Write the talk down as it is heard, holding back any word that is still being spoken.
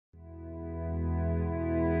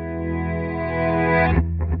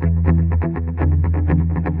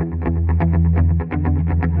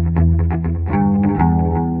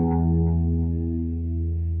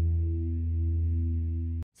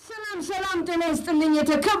ጤና ይስጥልኝ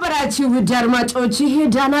የተከበራችሁ ውድ አድማጮች ይሄ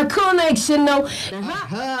ዳና ኮኔክሽን ነው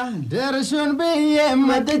ደርሹን በየ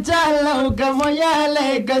መጥቻለሁ ከሞያሌ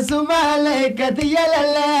ከሱማሌ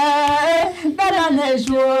ከትየለለ ደናነሽ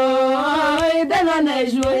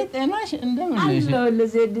ወይ ጤናሽ እንደምነሽ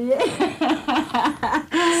ለዘዲዬ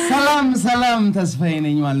ሰላም ተስፋዬ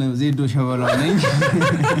ነኝ ማለት ነው ዜዶ ሸበላ ነኝ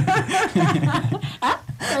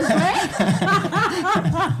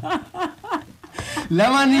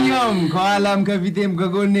ለማንኛውም ከኋላም ከፊቴም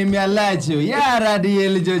ከጎኔም ያላችሁ ያራዲዬ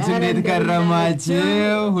ልጆች እንዴት ከረማችሁ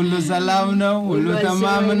ሁሉ ሰላም ነው ሁሉ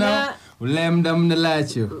ተማም ነው ሁሌም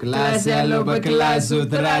እንደምንላችሁ ክላስ ያለው በክላሱ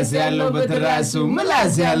ትራስ ያለው በትራሱ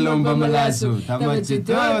ምላስ ያለው በምላሱ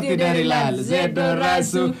ተመችቶት ይደርላል ዜዶ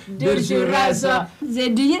ራሱ ድርሹ ራሷ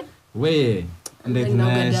ዜድዬ ወይ እንዴት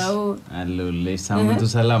ነሽ አለሁልሽ ሳምንቱ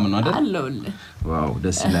ሰላም ነው አይደል አለሁልህ ዋው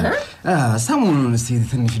ደስ ይላል ሰሞኑን እስቲ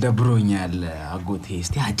ትንሽ ደብሮኛል አጎቴ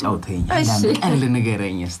እስቲ አጫውተኝ አንዳንድ ቀልድ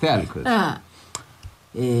ንገረኝ እስቲ አልኩት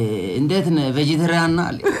እንዴት ነህ ቬጂቴሪያን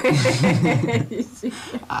አለ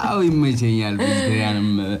አው ይመቸኛል ቬጂቴሪያንም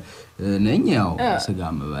ነኝ ያው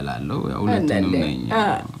ስጋም እበላለሁ ያው ሁለቱንም ነኝ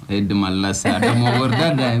ሄድ ማላሳ ደሞ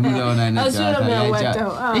ወርዳዳ የሚለውን አይነት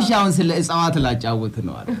እሺ አሁን ስለ እጽዋት ላጫውት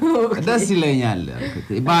ነው አይደል ደስ ይለኛል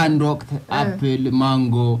በአንድ ወቅት አፕል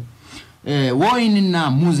ማንጎ ወይንና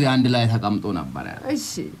ሙዝ አንድ ላይ ተቀምጦ ነበር እሺ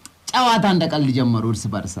ጨዋታ እንደቀልድ ጀመሩ እርስ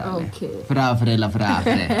በርስ ፍራፍሬ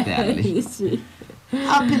ለፍራፍሬ ያለሽ እሺ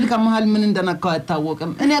አፕል ከመሃል ምን እንደነካው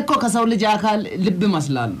አይታወቅም እኔ እኮ ከሰው ልጅ አካል ልብ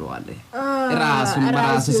መስላለሁ አለ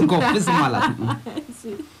ራሱ ሲንኮፍስ ማለት ነው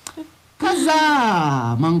ከዛ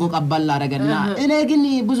ማንጎ ቀባል አረጋና እኔ ግን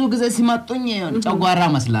ብዙ ጊዜ ሲመጡኝ ጨጓራ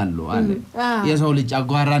መስላለሁ አለ የሰው ልጅ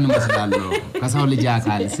ጨጓራን መስላለሁ ከሰው ልጅ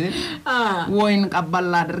አካል ሲል ወይን ቀባል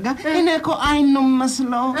አድርጋ እኔ እኮ አይን ነው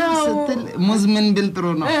መስለው ስትል ሙዝ ምን ብል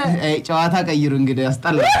ጥሩ ነው ጨዋታ ቀይሩ እንግዲህ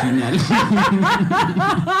ያስጠላችኛል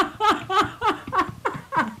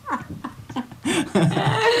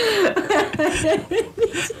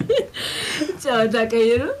ጨዋታ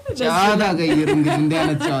ቀይሩ እንግዲህ እንደ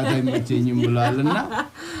አይነት ጨዋታ ይመቸኝም ብሏልና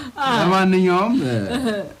ለማንኛውም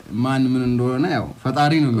ማን ምን እንደሆነ ያው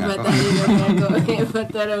ፈጣሪ ነው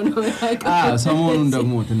ፈጣሪው ነው ሰሞኑን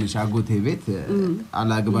ደግሞ ትንሽ አጎቴ ቤት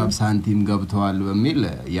አላግባብ ሳንቲም ገብተዋል በሚል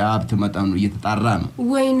የሀብት መጠኑ እየተጣራ ነው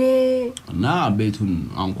ወይኔ እና ቤቱን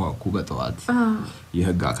አንኳኩ በጠዋት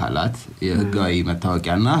የህግ አካላት የህጋዊ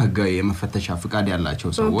መታወቂያና ህጋዊ የመፈተሻ ፍቃድ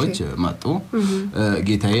ያላቸው ሰዎች መጡ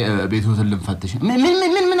ጌታዬ ቤቱን ልንፈትሽ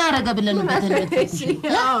ምን አረጋ ብለን ነው በተለይ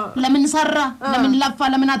ለምን ሰራ ለምን ለፋ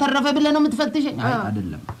ለምን አተረፈ ብለን ነው የምትፈትሽኝ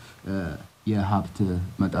አይደለም የሀብት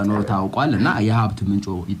መጠኑ ታውቋልና የሀብት ምንጮ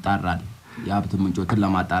ይጣራል የሀብት ምንጮትን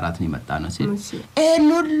ለማጣራት ነው የመጣነው ሲል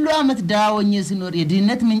ሁሉ አመት ዳወኝ ሲኖር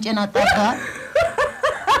የድህነት ምንጭን አጣርታ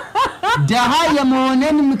ደሃ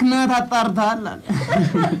የመሆንን ምክንያት አጣርታል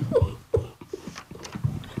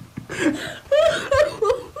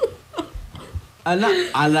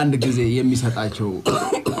አለ አንድ ጊዜ የሚሰጣቸው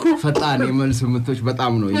ፈጣን የመልስ ምቶች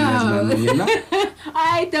በጣም ነው የሚያዝናኑኝና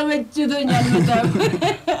አይ ተመችቶኛል በጣም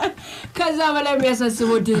ከዛ በላይ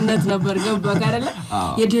የሚያሳስበው ድህነት ነበር ገባክ አይደለ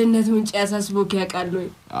የድህነት ምንጭ ያሳስበው ያቃሉ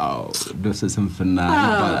አዎ ደስ ስንፍና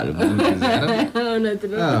ይባላል እውነት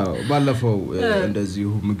ነው ባለፈው እንደዚሁ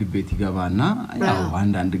ምግብ ቤት ይገባና ያው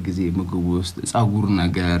አንዳንድ ጊዜ ምግብ ውስጥ ጻጉር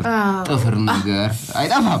ነገር ጥፍር ነገር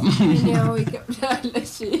አይጠፋም ያው ይከብዳል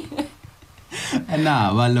እሺ እና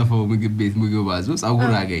ባለፈው ምግብ ቤት ምግብ አዞ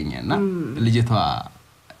ጻጉር አገኘና ልጅቷ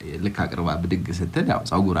ልክ አቅርባ ብድግ ስትል ያው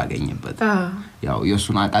ጻጉር አገኘበት ያው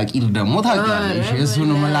የሱን አቃቂል ደሞ ታውቂያለሽ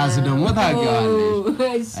የሱን መላስ ደሞ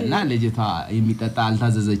ታውቂያለሽ እና ልጅቷ የሚጠጣ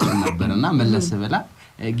አልታዘዘችም ነበርና መለስ ብላ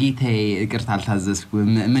ጌታዬ ይቅርታ አልታዘዝኩ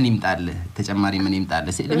ምን ይምጣል ተጨማሪ ምን ይምጣል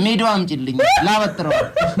ሲል ሜዶ አምጪልኝ ላበጥረው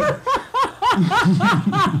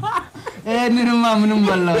እንንማ ምንም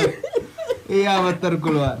በላው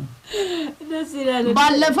ያበጥርኩሏል ደስ ይላል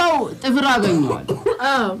ባለፈው ጥፍር አገኘዋል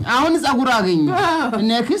አሁን ጻጉር አገኘው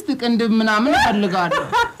ኔክስት ቅንድብ ምናምን ፈልጋለሁ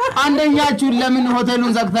አንደኛችሁ ለምን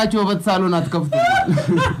ሆቴሉን ዘግታችሁ በተሳሎን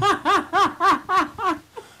አትከፍቱም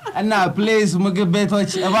እና ፕሌስ ምግብ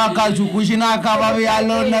ቤቶች እባካችሁ ኩሽና አካባቢ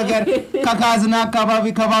ያለው ነገር ከካዝና አካባቢ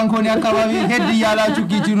ከባንኮኒ አካባቢ ሄድ ይያላችሁ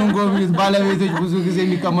ኪችኑን ጎብኙት ባለቤቶች ብዙ ጊዜ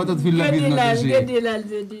የሚቀመጡት ፊልም ነው ገድላል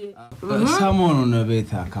ዘዲ ሰሞኑን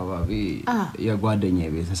ቤት አካባቢ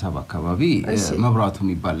የጓደኛ ቤተሰብ አካባቢ መብራቱ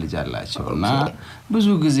የሚባል ልጅ አላቸውና ብዙ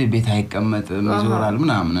ጊዜ ቤት አይቀመጥም ይዞራል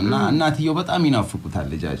ምናምንና እናትየው በጣም ይናፍቁታል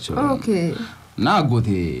ልጃቸው ኦኬ እና አጎቴ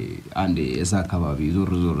አንዴ እዛ አካባቢ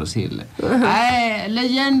ዞር ሲል አይ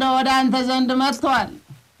ለጀንዳ ወደ አንተ ዘንድ መጥቷል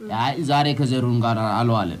አይ ዛሬ ከዘሩን ጋር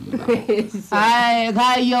አልዋለም አይ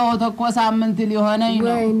ካየው ተኮ ሳምንት ሊሆነኝ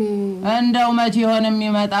ነው እንደው መቼ ሆነ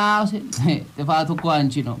የሚመጣው ጥፋቱ እኮ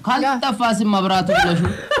አንቺ ነው ካልጠፋስ መብራቱ ብለሽ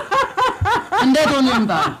እንዴት ሆነ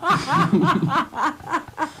ይምጣ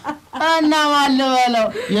እና ማለበለው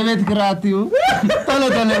የቤት ክራቲው ቶሎ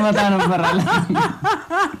ቶሎ ይመጣ ነበር አለ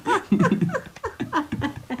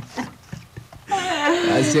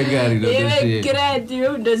አስቸጋሪ ነው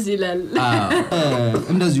ክራቲው ደስ ይላል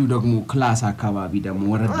እንደዚሁ ደግሞ ክላስ አካባቢ ደግሞ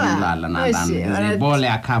ወረድ ይላልና አንዳንድ ጊዜ ቦሌ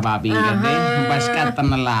አካባቢ እንግዲህ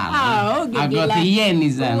ባሽቀጥንላ አጎትዬ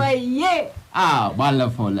እንይዘን ወይዬ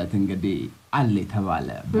ባለፈው ዕለት እንግዲህ አለ ተባለ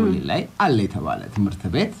ቦሌ ላይ አለ ተባለ ትምህርት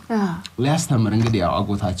ቤት ሊያስተምር እንግዲህ ያው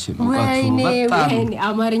አጎታችን ወጣቱ በጣም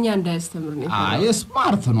አማርኛ እንዳያስተምር ነው አይ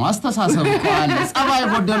ስማርት ነው አስተሳሰብ አለ ጸባይ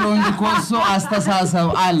ጎደለው እንጂ ኮሶ አስተሳሰብ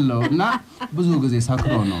አለውና ብዙ ጊዜ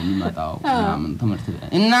ሰክሮ ነው የሚመጣው ምናምን ትምህርት ቤት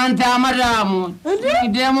እናንተ አመዳሙ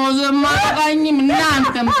ደሞዝ ማጣኝም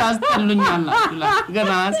እናንተም ታስጠሉኛላችሁ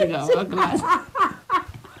ገና ሲጋባ ክላስ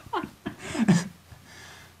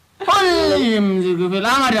ሁሉም ዝግፈላ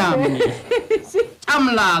ማዳም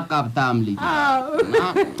ጫምላ ቀብታም ልጅ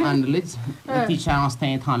አንድ ልጅ ቲቸር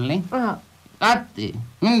አስተያየታለኝ አጥ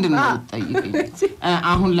ምንድነው ጠይቀኝ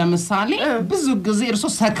አሁን ለምሳሌ ብዙ ጊዜ እርሶ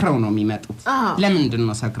ሰክረው ነው የሚመጡት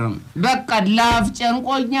ለምንድነው ሰክረው በቃ ላፍ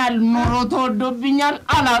ጨንቆኛል ኑሮ ተወዶብኛል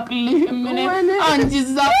አላቅልሽም እኔ አንቺ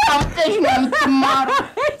ዛጣሽ ነው የምትማረው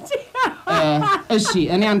እሺ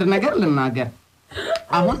እኔ አንድ ነገር ልናገር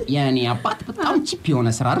አሁን ያኔ አባት በጣም ቺፕ የሆነ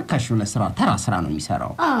ስራ ርካሽ የሆነ ስራ ተራ ስራ ነው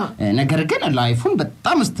የሚሰራው ነገር ግን ላይፉን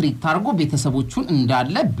በጣም ስትሪክት አድርጎ ቤተሰቦቹን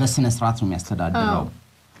እንዳለ በስነ ስርዓት ነው የሚያስተዳድረው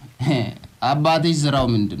አባትሽ ስራው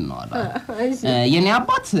ምንድነው አለ የኔ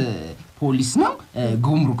አባት ፖሊስ ነው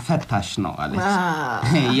ጉምሩክ ፈታሽ ነው አለች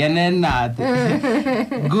የኔ እናት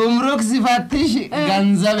ጉምሩክ ሲፈትሽ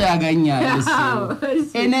ገንዘብ ያገኛል እሱ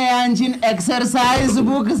እኔ አንቺን ኤክሰርሳይዝ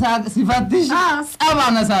ቡክ ሲፈትሽ ጸባ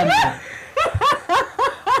ነሳለሁ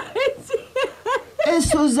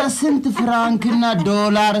እሱ ዘስንት ፍራንክና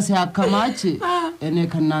ዶላር ሲያከማች እኔ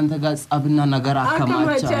ከናንተ ጋር ጸብና ነገር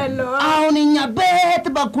አከማቻለሁ አሁን እኛ ቤት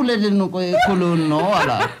በኩል ልንቆይኩሉን ነው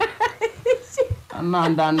አላ እና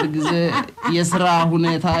አንዳንድ ጊዜ የሥራ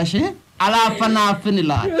ሁኔታሽ አላፈናፍን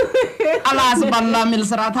ይላል አላስባላ ሚል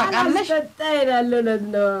ስራ ታቃለሽ ተጣይራለለት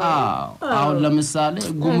ነው አሁን ለምሳሌ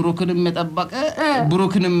ጉምሩክንም መጠበቀ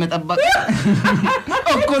ብሩክንም መጠበቀ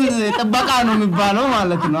እኩል ጥበቃ ነው የሚባለው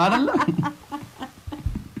ማለት ነው አይደል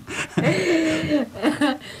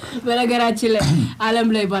በነገራችን ላይ ዓለም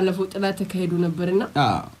ላይ ባለፈው ጥናት ተካሄዱ ነበርና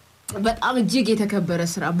በጣም እጅግ የተከበረ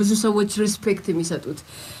ስራ ብዙ ሰዎች ሪስፔክት የሚሰጡት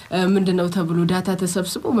ምንድነው ተብሎ ዳታ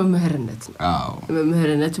ተሰብስቦ መምህርነት ነው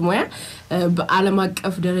መምህርነት ሙያ በዓለም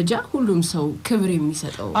አቀፍ ደረጃ ሁሉም ሰው ክብር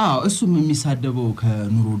የሚሰጠው እሱም የሚሳደበው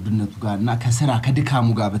ከኑሮ ውድነቱ ጋርና ከሥራ ከድካሙ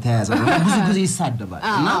ጋር በተያያዘ ነው ብዙ ጊዜ ይሳደባል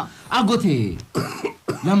እና አጎቴ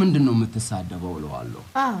ለምንድነው የምትሳደበው ለዋለው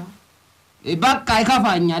በቃ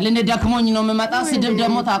ይከፋኛል እኔ ደክሞኝ ነው የምመጣ ስድብ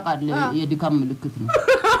ደግሞ ታቃለ የድካም ምልክት ነው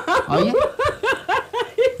አየህ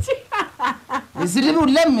ስድብ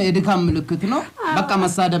ሁሉም የድካም ምልክት ነው በቃ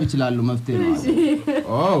መሳደብ ይችላል መፍትሄ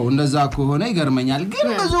ነው እንደዛ ከሆነ ይገርመኛል ግን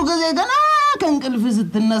ብዙ ጊዜ ገና ከንቅልፍ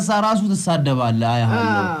ስትነሳ ራሱ ተሳደባለ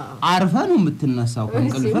አይሃለው አርፈ ነው የምትነሳው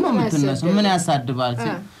ከንቅልፍ ነው የምትነሳው ምን ያሳድባል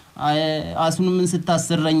አስኑ ምን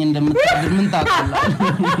ስታስረኝ እንደምታድር ምን ታቃለህ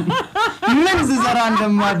ምን ዝዘራ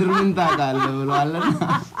እንደማድር ምን ታቃለህ ብሏልና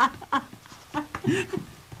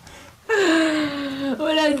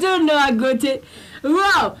ወላጆን ነው አጎቴ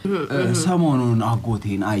ዋው ሰሞኑን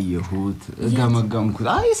አጎቴን አየሁት ገመገምኩት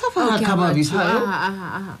ሰፈር አካባቢ ሳይው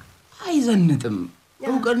አይዘንጥም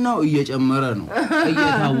እውቅናው እየጨመረ ነው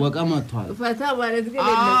እየታወቀ መጥቷል ፈታ ማለት ግን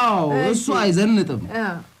እሱ አይዘንጥም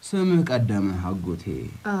ስምህ ቀደመ አጎቴ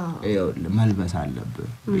መልበስ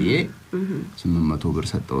አለበት ይሄ 800 ብር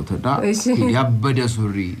ሰጠውትና ያበደ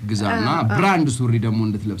ሱሪ ግዛና ብራንድ ሱሪ ደግሞ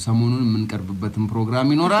እንድትለብስ ሰሞኑን ምን ቀርብበትን ፕሮግራም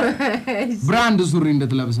ይኖራል ብራንድ ሱሪ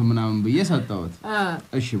እንድትለብስ ምናምን በየ ሰጠውት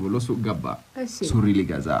እሺ ብሎ ሱቅ ገባ ሱሪ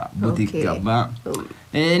ሊገዛ ቡቲክ ገባ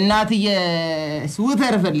እናትዬ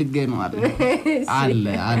ስዊተር ፈልጌ ነው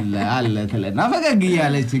አለ ተለና ፈገግ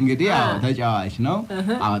ያለች እንግዲህ ተጫዋች ነው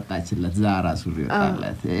አወጣችለት ዛራ ሱሪ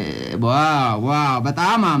ወጣለት ዋው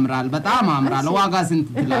በጣም አምራል ዋጋ ስንት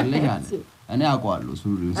ትላለሽ አለ እኔ አውቀዋለሁ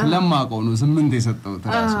ሱሪው ስለማውቀው ነው 8 የሰጠው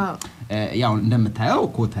ተራሱ ያው እንደምታየው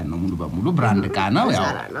ኮተን ነው ሙሉ በሙሉ ብራንድ ዕቃ ነው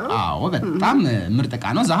ያው በጣም ምርጥ ዕቃ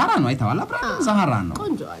ነው ዛሃራ ነው አይተዋላ ብራንድ ዛሃራ ነው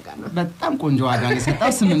ቆንጆ ዋጋ ነው በጣም ቆንጆ ዋጋ ነው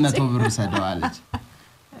የሰጠው 800 ብር ሰደዋለች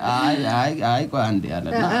አይ ቆይ አንዴ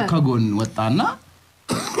ያለና ከጎን ወጣና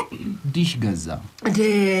ዲሽ ገዛ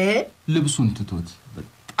ልብሱን ትቶት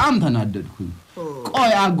በጣም ተናደድኩኝ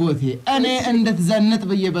ቆይ አጎቴ እኔ እንድትዘንጥ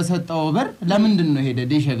ብዬ በሰጠው ብር ለምንድን ነው ሄደ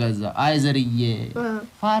ዲሽ ገዛ አይዘርዬ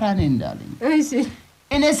ፋራኔ እንዳለኝ እሺ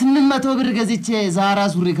እኔ 800 ብር ገዝቼ ዛራ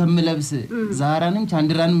ሱሪ ከምለብስ ዛራንም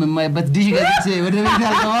ቻንድራንም የማይበት ዲሽ ገዝቼ ወደ ቤት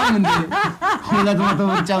አልገባም እንዴ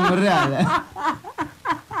 200 ብር ጨምሬ አለ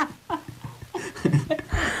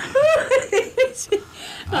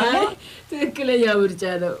አይ ትክክለኛ ምርጫ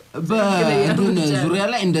ነው በዱን ዙሪያ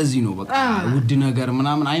ላይ እንደዚህ ነው በቃ ውድ ነገር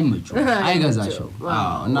ምናምን አይመጭም አይገዛሽው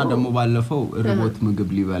እና ደሞ ባለፈው ሪሞት ምግብ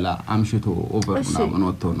ሊበላ አምሽቶ ኦቨር ምናምን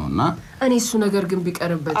ወጥቶ ነውና እኔ እሱ ነገር ግን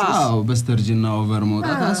ቢቀርበት በስተርጅና ኦቨር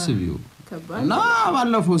መውጣት አስቢው እና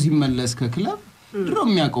ባለፈው ሲመለስ ከክለብ ድሮ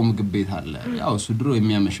የሚያቆም ምግብ ቤት አለ ያው እሱ ድሮ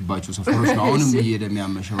የሚያመሽባቸው ሰፈሮች ነው አሁንም እየሄደ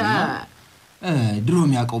የሚያመሽውና ድሮ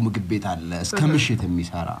የሚያቆም ምግብ ቤት አለ እስከ ምሽት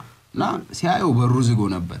የሚሰራና ሲያየው በሩ ዝጎ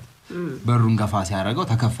ነበር በሩን ገፋ ሲያረጋው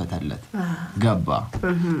ተከፈተለት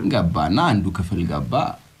ገባና አንዱ ክፍል ገባ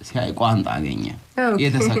ሲያይ ቋንጣ አገኘ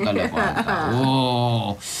የተሰቀለ ቋንጣ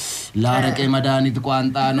ላረቀ መድኃኒት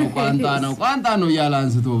ቋንጣ ነው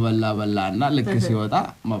ያላንስቶ በላና ልክ ሲወጣ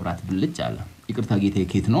መብራት ብልጭ አለ ይቅርታ ጌታዬ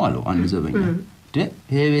ኬት ነው አለው አንድ ዘበኛ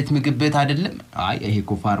ይሄ ቤት ምግብ ቤት አይደለም አይ ይሄ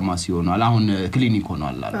እኮ ፋርማሲ ሆኗል አሁን ክሊኒክ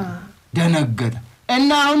ሆኗል አለ ደነገጠ እና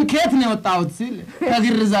አሁን ኬት ነው ወጣው ሲል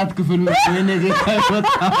ከግርዛት ክፍል ነው እኔ ጌታ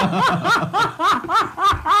ወጣ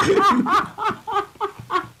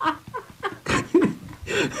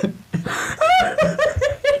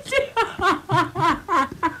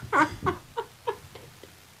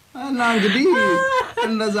እና እንግዲህ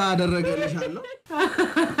እንደዛ አደረገልሻለሁ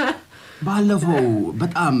ባለፈው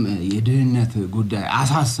በጣም የድህነት ጉዳይ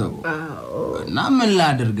አሳሰበው እና ምን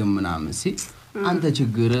ላድርግም ምናምን ሲል አንተ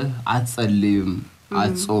ችግር አትጸልይም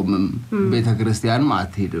አትጾምም ቤተክርስቲያን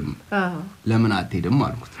አትሄድም ለምን አትሄድም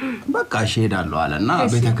አልኩት በቃ ሸሄዳለሁ አለና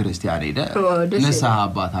ቤተክርስቲያን ሄደ ንስሐ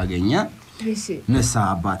አባት አገኘ ንስሐ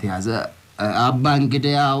አባት ያዘ አባ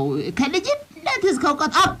እንግዲህ ያው ከልጅነት እስከ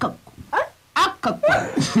እውቀት አከኩ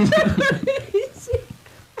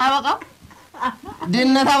አበቃ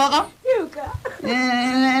ድነት አበቃ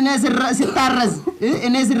እኔ ሲታረዝ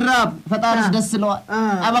እኔ ሲራብ ፈጣሪስ ደስ ነው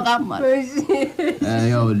አበቃ ማለት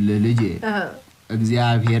ያው ልጄ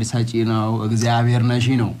እግዚአብሔር ሰጪ ነው እግዚአብሔር ነሺ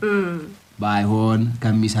ነው ባይሆን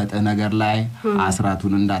ከሚሰጥ ነገር ላይ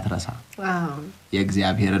አስራቱን እንዳትረሳ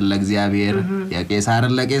የእግዚአብሔርን ለእግዚአብሔር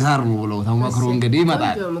የቄሳርን ለቄሳር ነው ብሎ ተመክሮ እንግዲህ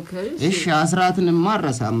ይመጣል እሺ አስራትን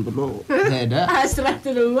ማረሳም ብሎ ሄደ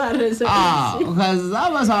አስራትን ማረሳ ከዛ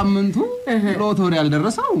በሳምንቱ ሎተሪ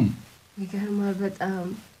ያልደረሰው ይገርማል በጣም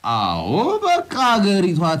በቃ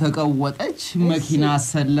ገሪቷ ተቀወጠች መኪና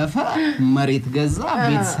አሰለፈ መሬት ገዛ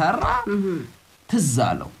ቤት ሰራ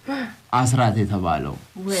ትዛለው አስራት የተባለው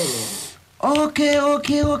ኦኬ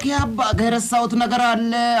አባ ገረሳውት ነገር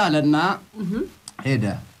አለ አለና ሄደ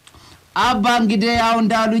አባ እንግዲህ ያው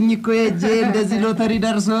እንዳሉኝ እኮ እጄ እንደዚህ ሎተሪ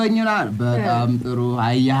ደርሶኛል በጣም ጥሩ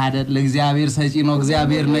አያህ አይደል እግዚአብሔር ሰጪ ነው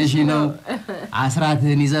እግዚአብሔር ነሺ ነው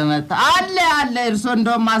አስራትን ይዘመጣ አለ እርሶ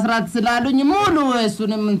እንደውም አስራት ስላሉኝ ሙሉ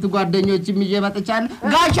እሱንም እንት ጓደኞችም ይየመጣቻል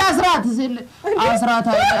ጋሽ አስራት ሲል አስራት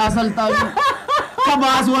አሰልጣኙ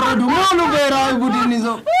ከባስ ወረዱ ሙሉ ብሔራዊ ቡድን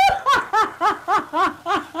ይዘው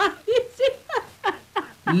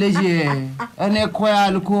ልጄ እኔ እኮ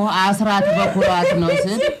ያልኩ አስራት በኩራት ነው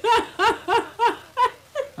ሲል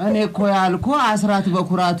እኔ እኮ ያልኩ አስራት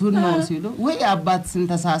በኩራቱን ነው ሲሉ ወይ አባት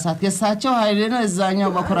ስንተሳሳት የሳቸው ኃይልና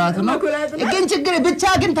እዛኛው በኩራቱ ነው ግን ችግር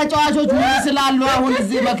ብቻ ግን ተጫዋቾች ምን ስላሉ አሁን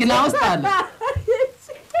እዚህ መኪና ውስጥ አለ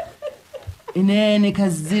እኔ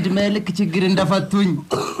ከዚህ መልክ ችግር እንደፈቱኝ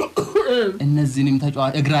እነዚህንም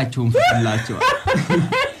ተጫዋች እግራቸውን ፍላቸው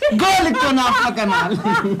ጎል እኮ ናፈቀናል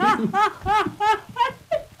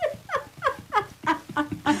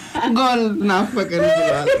ጎል ናፈቀን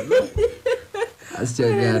ይላል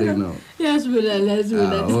አስቸጋሪ ነው ያስብላል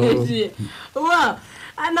ዋው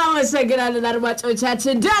አና መሰግናለን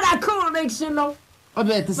አድማጮቻችን ዳራ ኮኔክሽን ነው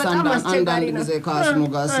አቤት አንዳንድ ጊዜ ካስሙ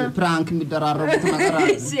ጋር ፕራንክ የሚደራረቡት ነገር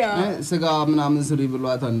አለ ስጋ ምናምን ስሪ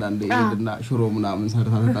ብሏት አንዳንዴ ይልና ሽሮ ምናምን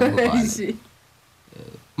ሰርታ ተጣጣዋል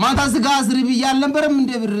ማታ ስጋ ስሪ ብያል ነበርም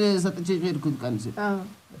እንደ ብር ሰጥቼ ሄድኩት ቀንስ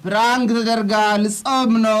ፕራንክ ተደርጋል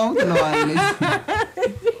ጾም ነው ትለዋለች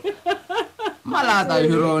ማላታ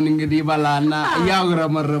ሽሮን እንግዲህ ባላና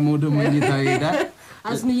ያግረመረሙ ደሞ ይታይዳ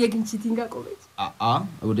አስንዬ ግን ቺቲንግ አቆመች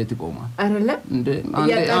ወዴት ቆማ አይደለ እንደ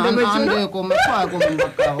አንዴ ቆመች አቆመን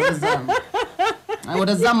በቃ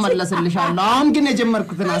ወደዛ መለስልሻለሁ አሁን ግን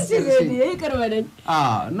የጀመርኩትን አስርሽ ይቅርበለኝ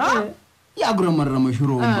እና ያግረመረመ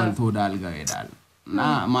ሽሮን ባልቶ ዳልጋ ይሄዳል እና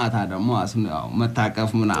ማታ ደግሞ አስነው መታቀፍ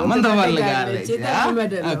ምናምን ተፈልጋለች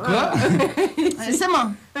እኮ ስማ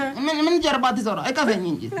ምን ጀርባ ትዞራ አይከፈኝ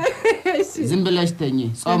እንጂ ዝም ብለሽ ተኝ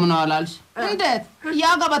ጾም ነው አላልሽ እንዴት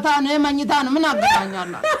ያገበታ ነው የመኝታ ነው ምን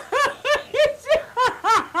አገናኛላ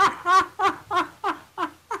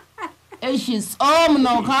እሺ ጾም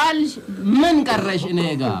ነው ካልሽ ምን ቀረሽ እኔ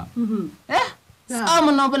ጋር ጾም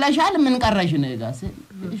ነው ብለሻል ምን ቀረሽ እኔ ጋር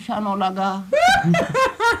ሻኖ ለጋ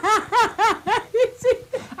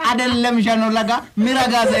አይደለም ሻኖ ለጋ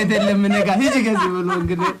ሚራጋ ዘይት የለም እኔ ጋር ሂጂ ከዚህ ብሎ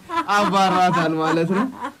እንግዲህ አባራታል ማለት ነው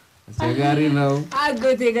አስቸጋሪ ነው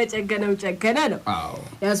አጎቴ ጋር ጨከነ ነው አዎ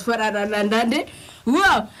ያስፈራራል አንዳንዴ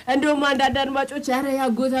ዋው እንደውም አንዳንድ አድማጮች ኧረ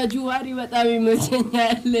ያጎታችሁ ዋሪ በጣም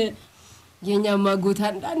ይመቸኛል የኛ ማጎታ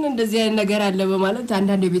እንደዚህ አይነት ነገር አለ በማለት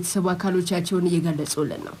አንዳንድ የቤተሰብ አካሎቻቸውን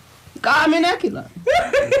እየገለጹልን ነው ቃሚነክ ይላል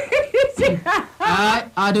አይ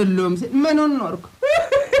አይደለም ምኑን ኖርኩ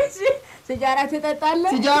ሲጋራ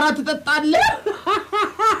ትጠጣለህ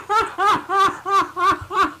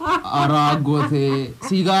አራጎቴ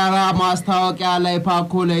ሲጋራ ማስታወቂያ ላይ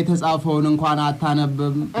ፓኮ ላይ ተጻፈውን እንኳን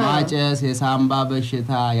አታነብም ማጨስ የሳምባ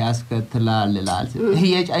በሽታ ያስከትላል ይላል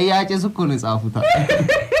ያጨስ እኮ ነው ጻፉታል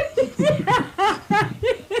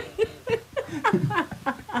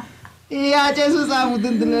ያጨሱ ጻፉት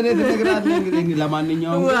እንትነደ ተነግራለህ እንግዲህ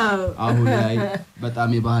ለማንኛውም አሁን ላይ በጣም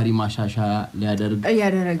የባህሪ ማሻሻያ ሊያደርግ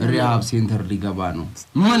ሪሃብ ሴንተር ሊገባ ነው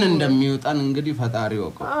ምን እንደሚወጣን እንግዲህ ፈጣሪ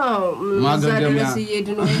ወቀው ማገገሚያ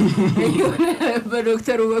ሲሄድነው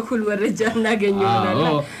በዶክተሩ በኩል መረጃ እናገኘውናል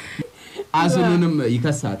አስሉንም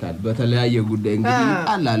ይከሳታል በተለያየ ጉዳይ እንግዲህ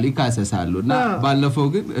ጣላል ይካሰሳሉና ባለፈው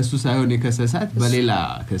ግን እሱ ሳይሆን የከሰሳት በሌላ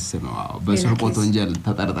ክስ ነው በስርቆት ወንጀል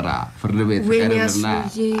ተጠርጥራ ፍርድ ቤት ቀረበና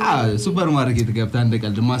ሱፐርማርኬት ገብታ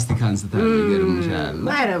እንደቀልድ ማስቲካን ስተናገርምሻል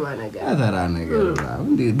ማይረባ ነገር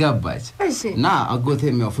እንዴ ገባች እና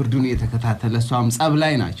አጎቴም ያው ፍርዱን እየተከታተለ ሷም ጸብ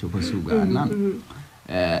ላይ ናቸው ከሱ ጋርና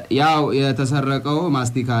ያው የተሰረቀው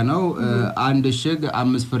ማስቲካ ነው አንድ ሽግ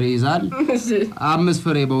 5 ፍሬ ይዛል 5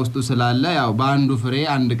 ፍሬ በውስጡ ስላለ ያው በአንዱ ፍሬ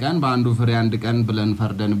አንድ ቀን ብለን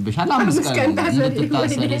ፈርደንብሻል 5 ቀን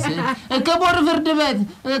እንድትታሰሪ ከቦር ፍርድ ቤት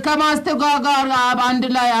ከማስቲካ ጋር አንድ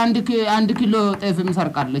ላይ 1 ኪሎ ጤፍም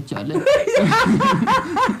ሰርቃለች አለ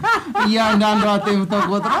ያንዳንዷ ጤፍ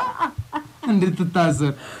ተቆጥራ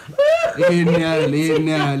እንድትታሰር ይሄን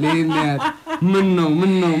ያህል ምን ነው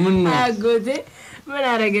አጎቴ ምን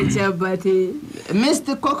አረገች አባቴ ሚስት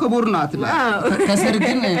እኮ ክቡር ናት ከስር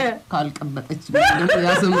ግን ካልቀበጠች ደግሞ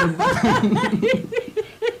ያሰምርባት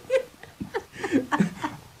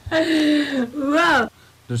ዋው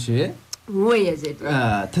እሺ ወይ ዘድ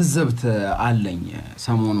ተዘብት አለኝ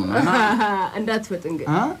ሰሞኑንና እንዳትፈጥን ግን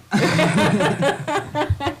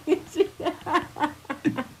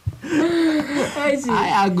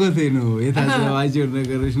አይ አጎቴ ነው የታዘባቸው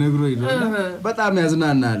ነገሮች ነግሮኝ ነው በጣም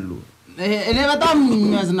ያዝናናሉ እኔ በጣም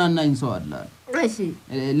የሚያዝናናኝ ሰው አለ እሺ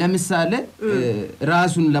ለምሳሌ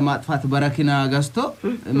ራሱን ለማጥፋት በረኪና ገዝቶ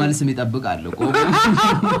መልስም ይጠብቃል እኮ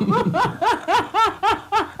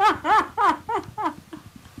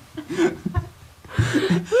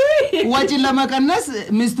ወጪ ለመቀነስ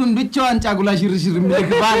ሚስቱን ብቻዋን ጫጉላ ሽርሽር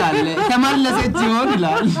የሚልክባል አለ ተመለሰች ይሆን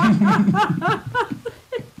ይላል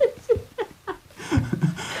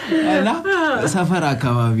እና ሰፈር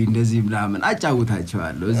አካባቢ እንደዚህ ምናምን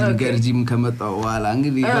አጫውታቸዋለሁ እዚህ ገርጂም ከመጣው በኋላ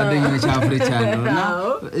እንግዲህ ጓደኞች አፍርቻለሁና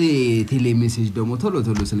ቴሌ ሜሴጅ ደግሞ ቶሎ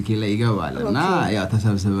ስልኬ ላይ ይገባልና ያው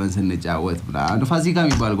ተሰብስበን ስንጫወት ብላን ፋሲካ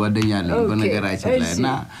የሚባል ጓደኛ አለ በነገራችን ላይና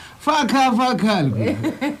ፋካል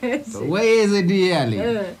ወይ ዘዲ ያለ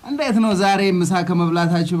እንዴት ነው ዛሬ ምሳ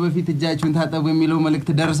ከመብላታችሁ በፊት እጃችሁን ታጠቡ የሚለው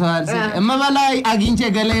መልእክት ደርሰዋል እመበላይ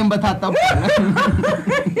አግኝቼ ገለይን በታጠቡ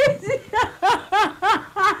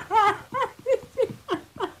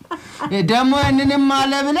ደሞ እንንም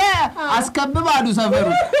አለ ብለ አስከብባዱ ሰፈሩ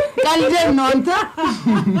ቀልደን ነው አንተ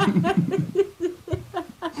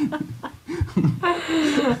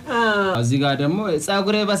እዚህ ጋር ደግሞ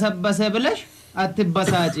ጻጉሬ በሰበሰ ብለሽ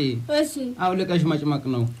አትበሳጪ እሺ አውልቀሽ መጭመቅ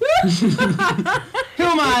ነው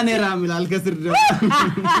ሁማኔራ ሚላል ከስር ደግሞ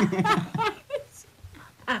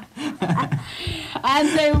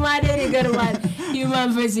አንተ ማደር ይገርማል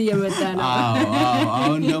ይማንፈስ እየመጣ ነው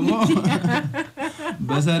አሁን ደግሞ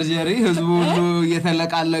በሰርጀሪ ህዝቡ ሁሉ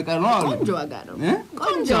እየተለቃለቀ ነው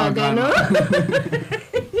ቆንጆ ዋጋ ነው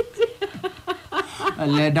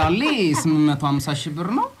ለዳሊ 850 ሺህ ብር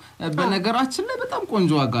ነው በነገራችን ላይ በጣም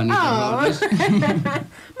ቆንጆ ዋጋ ነው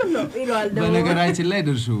በነገራችን ላይ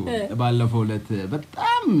ድርሹ ባለፈው ለት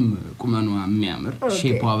በጣም ቁመኗ የሚያምር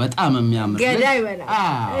ሼፓ በጣም የሚያምር ገዳይ በላ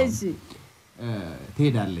እሺ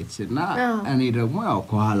ትሄዳለችና እኔ ደግሞ ያው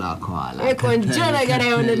ከኋላ ቆንጆ ነገር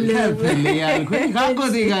አይሆንልህም ያልኩኝ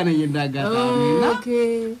ካጎቴ ጋር ነኝ እንዳጋጣሚና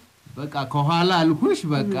በቃ ከኋላ አልኩሽ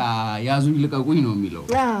በቃ ያዙኝ ልቀቁኝ ነው የሚለው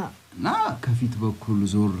እና ከፊት በኩል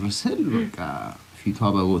ዞር ስል በቃ ፊቷ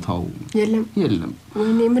በቦታው የለም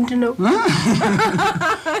ወይኔ ምንድነው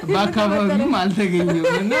ባካባቢም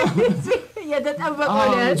አልተገኘምና የተጠበቀው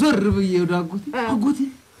ነው ዞር ብዬ አጎቴ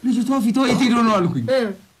ልጅቷ ፊቷ የት ሄዶ ነው አልኩኝ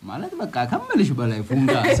ማለት በቃ ከመልሽ በላይ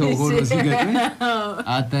ፉንጋ ሰው ሆኖ ሲገጥም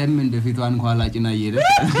አታይም እንደ ፊቷን ኳላጭና እየሄደ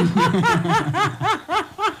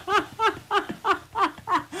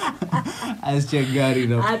አስቸጋሪ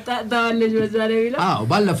ነው አጣጣለሽ በዛሬ ቢላ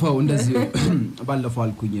ባለፈው እንደዚህ ባለፈው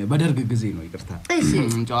አልኩኝ በደርግ ጊዜ ነው ይቅርታ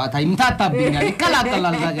ጨዋታ ይምታታብኛል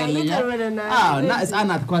ይከላከላል ታገለኛ እና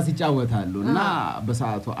ህፃናት ኳስ ይጫወታሉና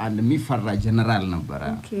በሰዓቱ አንድ የሚፈራ ጀነራል ነበረ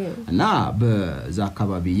እና በዛ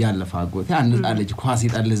አካባቢ ያለፈ አጎቴ አንድ ልጅ ኳስ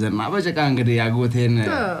ይጠልዘና በጨቃ እንግዲህ አጎቴን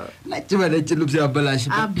ነጭ በነጭ ልብስ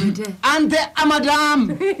ያበላሽበት አንተ አማዳም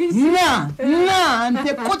ና አንተ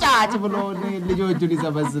ቁጫጭ ብሎ ልጆቹን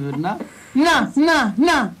ይሰበስብና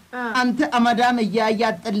ና አንተ አማዳም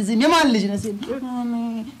ያያጠልዝን የማን ልጅ ነህ ሲል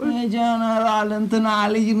ጀነራል እንትና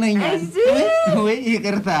ልጅ ነኝ ወይ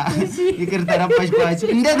ይቅርታ ረባሽኳች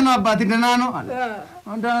እንዴት ነው አባቴ ደህና ነው አለ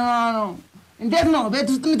ደህና ነው እንዴት ነው ቤት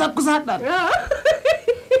ውስጥ ምታኩሳት አለ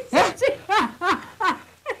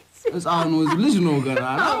እጻኑ ልጅ ነው ገና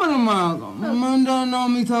ምንድን ነው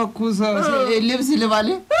የሚታኩሰው ልብስ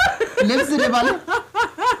ልባለ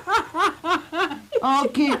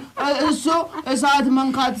ኦኬ እሱ እሳት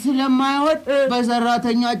መንካት ስለማይወድ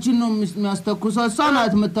በሰራተኛችን ነው የሚያስተኩሰው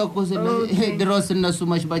እሳናት መተኩሰው ድሮስ እነሱ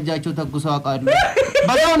መሽባጃቸው ተኩሰው አቃሉ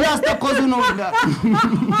በዛው እንዳስተኩሱ ነው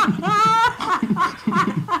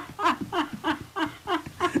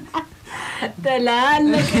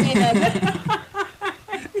ተላለከኝ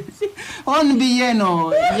ኦን ቢዬ ነው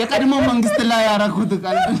የቀድሞ መንግስት ላይ ያረኩት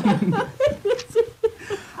ቃል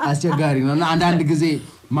አስቸጋሪ ነውና አንዳንድ ጊዜ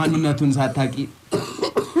ማንነቱን ሳታቂ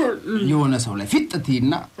የሆነ ሰው ላይ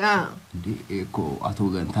ፍጥቲና እንዴ እኮ አቶ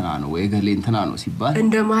ገንተና ነው ወይ ገሌ እንተና ነው ሲባል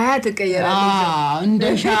እንደ ማያ ተቀየራለች እንደ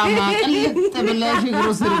ሻማ ቅልጥ ብለሽ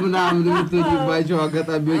ግሮስር ምናምን ምትይባቸው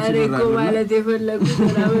አጋጣሚዎች ይኖራሉ አሬ ማለት የፈለጉት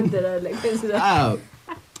ምናምን ተላለከስ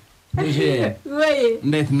እሺ ወይ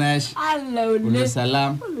እንዴት ነሽ ሁሉ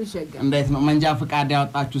ሰላም እንዴት ነው መንጃ ፍቃድ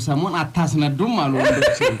ያወጣችሁ ሰሞን አታስነዱም አሉ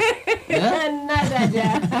ወንዶች እና ታዲያ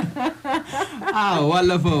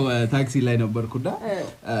ዋለፈው ታክሲ ላይ ነበርኩዳ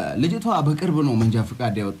ልጅቷ በቅርብ ነው መንጃ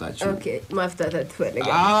ፍቃድ ያወጣችሁ ኦኬ ማፍታታት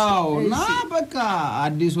ትፈልጋለች እና በቃ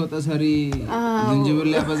አዲስ ወጣ ሰሪ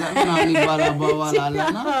ዝንጅብል ያበዛል ምናምን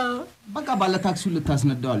ይባላልና በቃ ባለ ታክሲው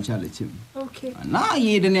ልታስነዳው አልቻለችም ኦኬ እና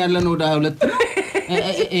ይሄድን ያለነው ወደ 2 ነው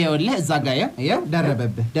ይኸውልህ እዛ ጋር ይኸው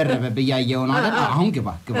ደረበብህ ያየው ነው አይደል አሁን ግባ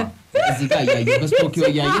እዚህ ጋር ያየው በስፖኪዮ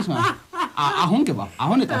ያየሽ ነው አሁን ግባ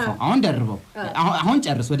አሁን እጠፋው አሁን ደርበው አሁን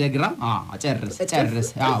ጨርስ ወደ ግራ ጨርስ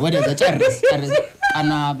ወደ ጨርስ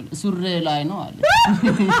አና ሱሬ ላይ ነው አለ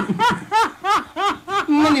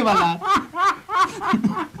ምን ይባላል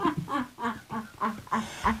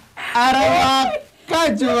አረባ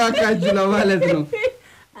ካጁ ነው ማለት ነው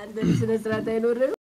አንተ ስነ ስርዓት አይኖርም